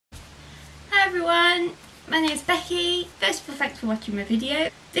everyone, my name is Becky. First of all, thanks for watching my video.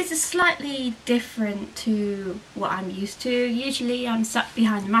 This is slightly different to what I'm used to. Usually I'm sat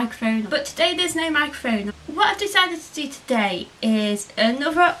behind the microphone, but today there's no microphone. What I've decided to do today is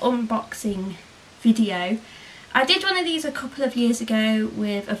another unboxing video. I did one of these a couple of years ago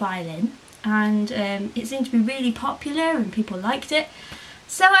with a violin, and it seemed to be really popular and people liked it.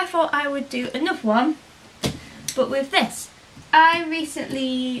 So I thought I would do another one, but with this. I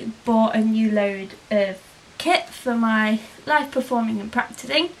recently bought a new load of kit for my live performing and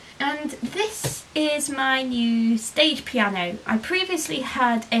practicing, and this is my new stage piano. I previously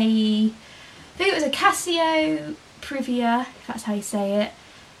had I think it was a Casio crazier, if that's how you say it,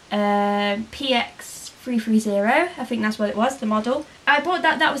 PX-330, I think that's what it was, the model. I bought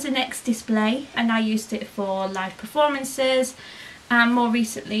that was the next display, and I used it for live performances and more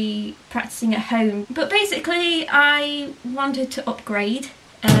recently practicing at home. But basically I wanted to upgrade,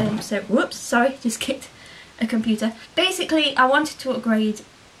 so whoops, sorry, just kicked a computer. Basically I wanted to upgrade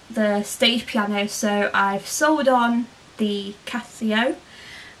the stage piano, so I've sold on the Casio,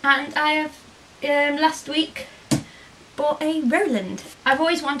 and I have last week bought a Roland. I've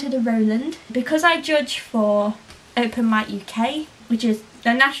always wanted a Roland because I judge for Open Mic UK, which is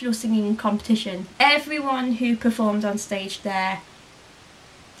the national singing competition. Everyone who performs on stage there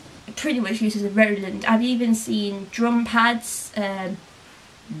pretty much uses a Roland. I've even seen drum pads,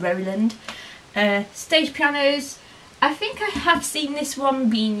 Roland, stage pianos. I think I have seen this one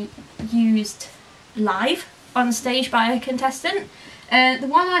being used live on stage by a contestant. The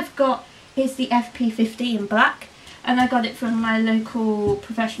one I've got is the Fp-50 in black, and I got it from my local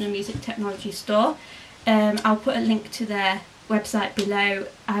professional music technology store. I'll put a link to their website below.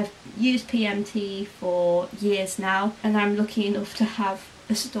 I've used PMT for years now, and I'm lucky enough to have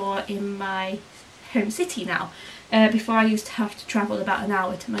a store in my home city now. Before I used to have to travel about an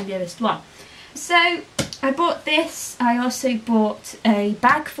hour to my nearest one. So I bought this. I also bought a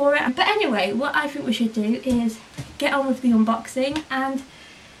bag for it. But anyway, what I think we should do is get on with the unboxing and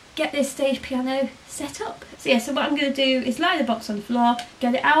get this stage piano set up. So yeah, so what I'm going to do is lie the box on the floor,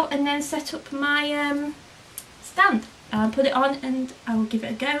 get it out, and then set up my stand. I'll put it on and I will give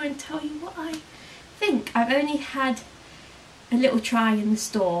it a go and tell you what I think. I've only had a little try in the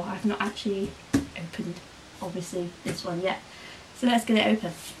store. I've not actually opened, obviously, this one yet. So let's get it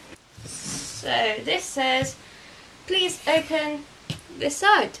open. So this says, please open this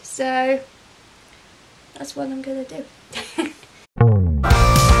side. So that's what I'm going to do.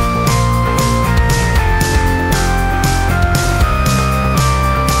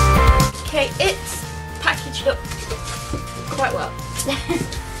 Okay, it's packaged up quite well. Take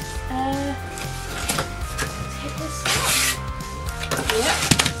this out. Yep.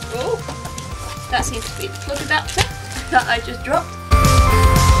 Oh, that seems to be the plug adapter that I just dropped.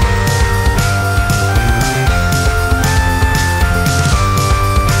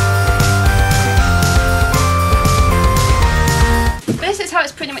 This is how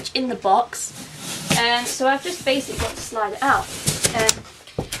it's pretty much in the box, and so I've just basically got to slide it out.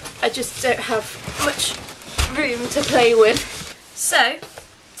 I just don't have much room to play with. So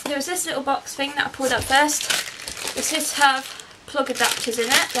there was this little box thing that I pulled out first. This is to have plug adapters in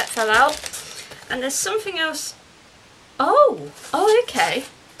it that fell out, and there's something else. Oh, okay,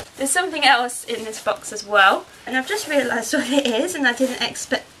 there's something else in this box as well, and I've just realised what it is, and I didn't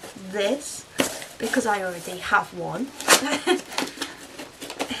expect this because I already have one.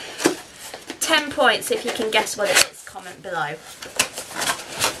 10 points if you can guess what it is. Comment below.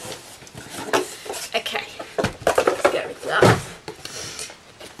 Okay, let's get rid of that.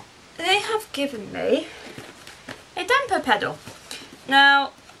 They have given me a damper pedal.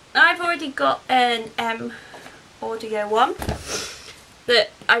 Now, I've already got an M audio one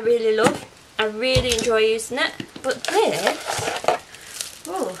that I really love. I really enjoy using it. But this,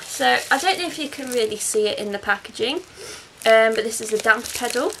 oh, so I don't know if you can really see it in the packaging, but this is a damper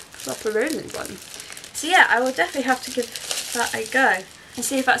pedal, proper Roland one. So yeah, I will definitely have to give that a go and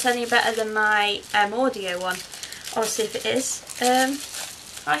see if that's any better than my M audio one. I'll see if it is.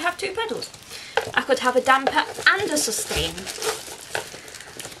 I have two pedals. I could have a damper and a sustain.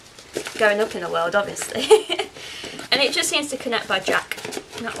 Going up in the world, obviously. And it just seems to connect by jack,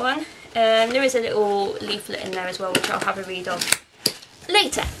 that one. There is a little leaflet in there as well, which I'll have a read of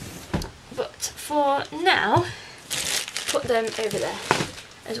later. But for now, put them over there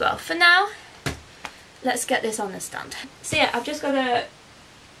as well. For now, let's get this on the stand. So yeah, I've just got to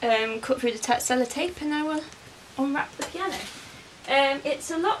cut through the sellotape, and I will unwrap the piano.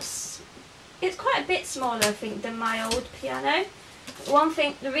 It's quite a bit smaller, I think, than my old piano. One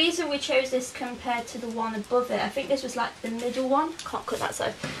thing, the reason we chose this compared to the one above it, I think this was like the middle one, can't cut that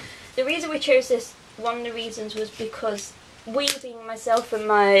side. The The reason we chose this, one of the reasons was because we, being myself and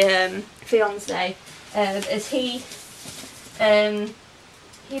my fiance, as he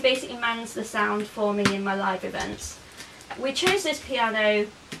basically mans the sound for me in my live events. We chose this piano,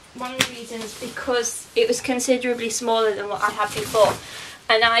 one of the reasons, because it was considerably smaller than what I had before,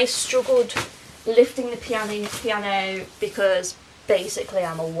 and I struggled lifting the piano because basically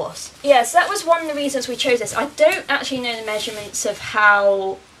I'm a wuss. Yeah, so that was one of the reasons we chose this. I don't actually know the measurements of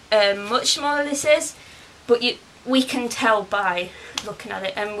how much smaller this is, but we can tell by looking at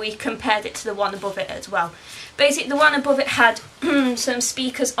it, and we compared it to the one above it as well. Basically the one above it had some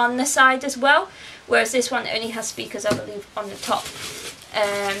speakers on the side as well, whereas this one only has speakers, I believe, on the top.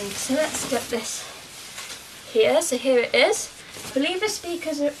 So let's get this here. So here it is. I believe the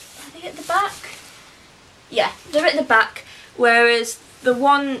speakers are they at the back? Yeah, they're at the back, whereas the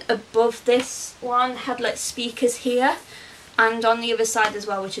one above this one had like speakers here and on the other side as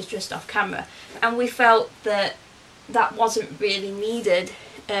well, which is just off camera. And we felt that that wasn't really needed,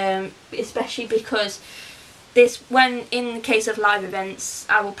 especially because this, when in the case of live events,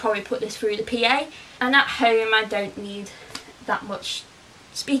 I will probably put this through the PA, and at home I don't need that much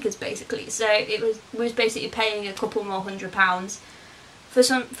speakers basically. So we was basically paying a couple more £100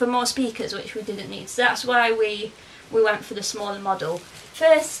 for more speakers, which we didn't need. So that's why we went for the smaller model.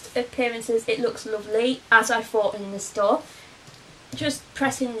 First appearances, it looks lovely, as I thought in the store. Just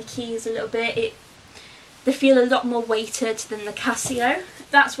pressing the keys a little bit, they feel a lot more weighted than the Casio.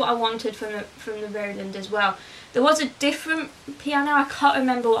 That's what I wanted from the Roland as well. There was a different piano, I can't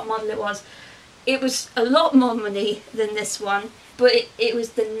remember what model it was. It was a lot more money than this one, but it was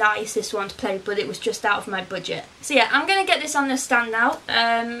the nicest one to play, but it was just out of my budget. So yeah, I'm going to get this on the stand now,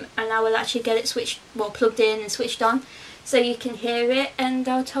 and I will actually get it plugged in and switched on, so you can hear it, and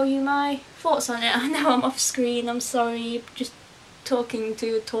I'll tell you my thoughts on it. I know I'm off screen, I'm sorry, just talking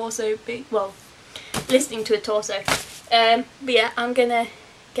to a torso, well, listening to a torso. But yeah, I'm going to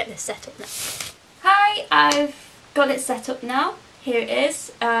get this set up now. Hi, I've got it set up now. Here it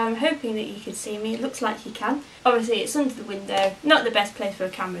is. I'm hoping that you can see me. It looks like you can. Obviously it's under the window, not the best place for a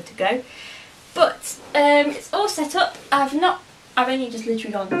camera to go. But it's all set up. I've only just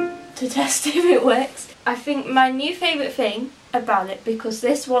literally gone to test if it works. I think my new favourite thing about it, because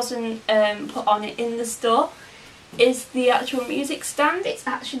this wasn't put on it in the store, is the actual music stand. It's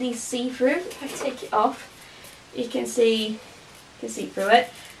actually see-through. If I take it off, you can see through it.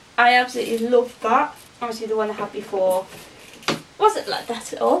 I absolutely love that. Obviously the one I had before wasn't like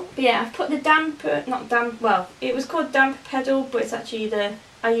that at all. But yeah, I've put the it was called damper pedal, but it's actually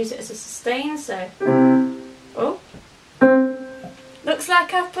I use it as a sustain, so oh, looks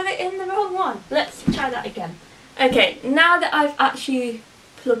like I've put it in the wrong one. Let's try that again. Okay, now that I've actually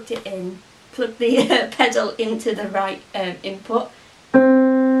plugged the pedal into the right input.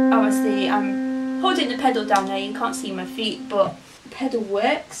 Obviously I'm holding the pedal down there, you can't see my feet, but the pedal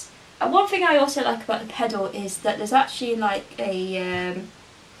works. And one thing I also like about the pedal is that there's actually like a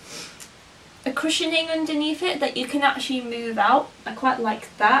cushioning underneath it that you can actually move out. I quite like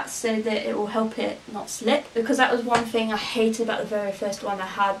that, so that it will help it not slip, because that was one thing I hated about the very first one I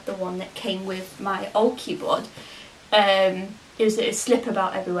had, the one that came with my old keyboard, is that it slip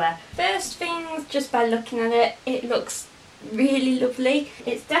about everywhere. First thing, just by looking at it, it looks really lovely.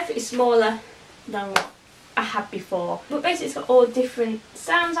 It's definitely smaller than what I had before, but basically it's got all different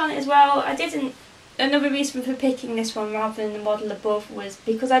sounds on it as well. Another reason for picking this one rather than the model above was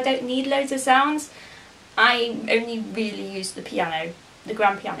because I don't need loads of sounds. I only really use the piano, the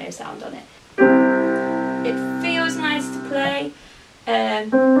grand piano sound on it. It feels nice to play.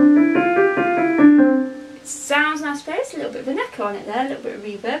 It sounds nice to play. It's a little bit of an echo on it there, a little bit of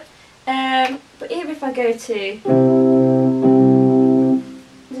reverb. But here if I go to,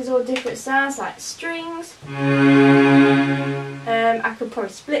 there's all different sounds like strings. I could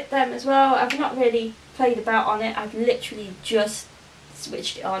probably split them as well. I've not really played about on it, I've literally just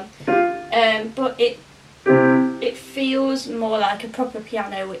switched it on. But it feels more like a proper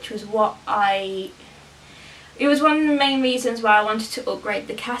piano, which was what it was one of the main reasons why I wanted to upgrade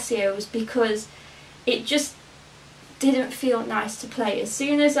the Casio, was because it just didn't feel nice to play. As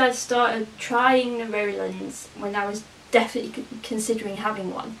soon as I started trying the Rolands, when I was definitely considering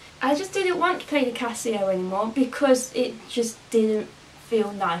having one, I just didn't want to play the Casio anymore because it just didn't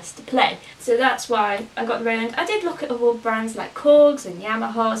feel nice to play. So that's why I got the Roland. I did look at other brands like Korgs and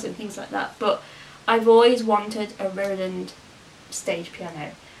Yamahas and things like that, but I've always wanted a Roland stage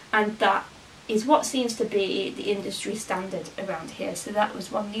piano, and that is what seems to be the industry standard around here. So that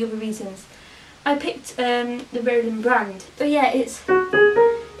was one of the other reasons I picked the Roland brand. But yeah, it's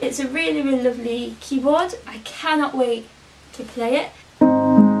a really, really lovely keyboard. I cannot wait to play it.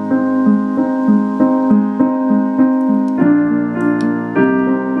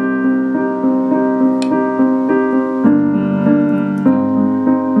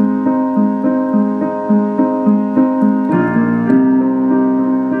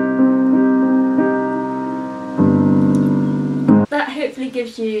 that hopefully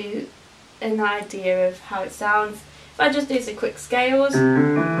gives you an idea of how it sounds. If I just do some quick scales.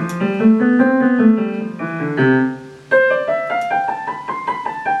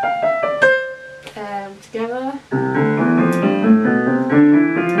 Together.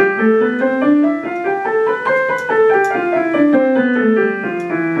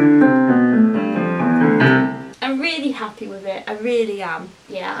 I'm really happy with it, I really am.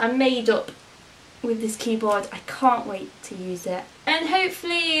 Yeah, I'm made up with this keyboard, I can't wait to use it. And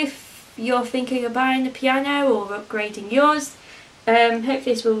hopefully if you're thinking of buying a piano or upgrading yours,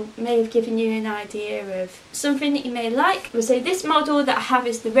 hopefully this may have given you an idea of something that you may like. So this model that I have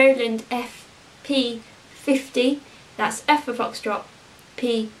is the Roland Fp-50. That's F for Foxtrot,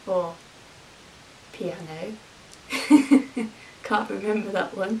 P for piano. Can't remember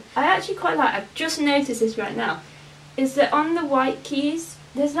that one. I actually quite like, I've just noticed this right now, is that on the white keys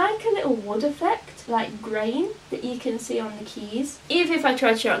there's like a little wood effect, like grain, that you can see on the keys. Even if I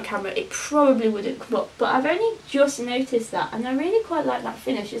tried to show it on camera it probably wouldn't come up, but I've only just noticed that and I really quite like that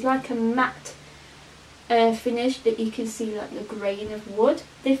finish. It's like a matte finish that you can see like the grain of wood.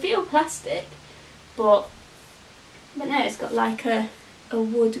 They feel plastic, but no, it's got like a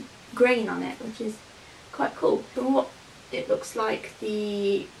wood grain on it, which is quite cool. From what it looks like,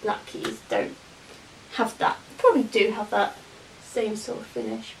 the black keys don't have that. Probably do have that same sort of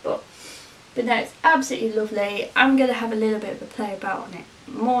finish, but no, it's absolutely lovely. I'm going to have a little bit of a play about on it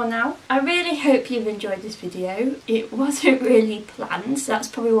more now. I really hope you've enjoyed this video. It wasn't really planned, so that's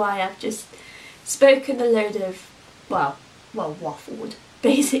probably why I've just spoken a load of, well, waffled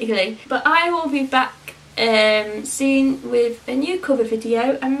basically. But I will be back soon with a new cover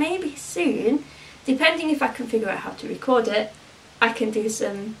video, and maybe soon, depending if I can figure out how to record it, I can do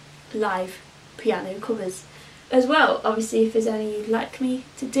some live piano covers as well. Obviously if there's any you'd like me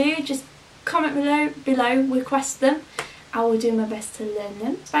to do, just comment below, request them. I will do my best to learn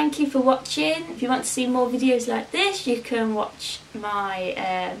them. Thank you for watching. If you want to see more videos like this, you can watch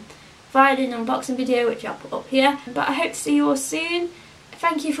my violin unboxing video, which I'll put up here. But I hope to see you all soon.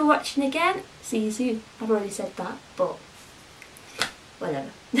 Thank you for watching again. See you soon. I've already said that, but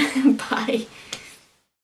whatever. Bye.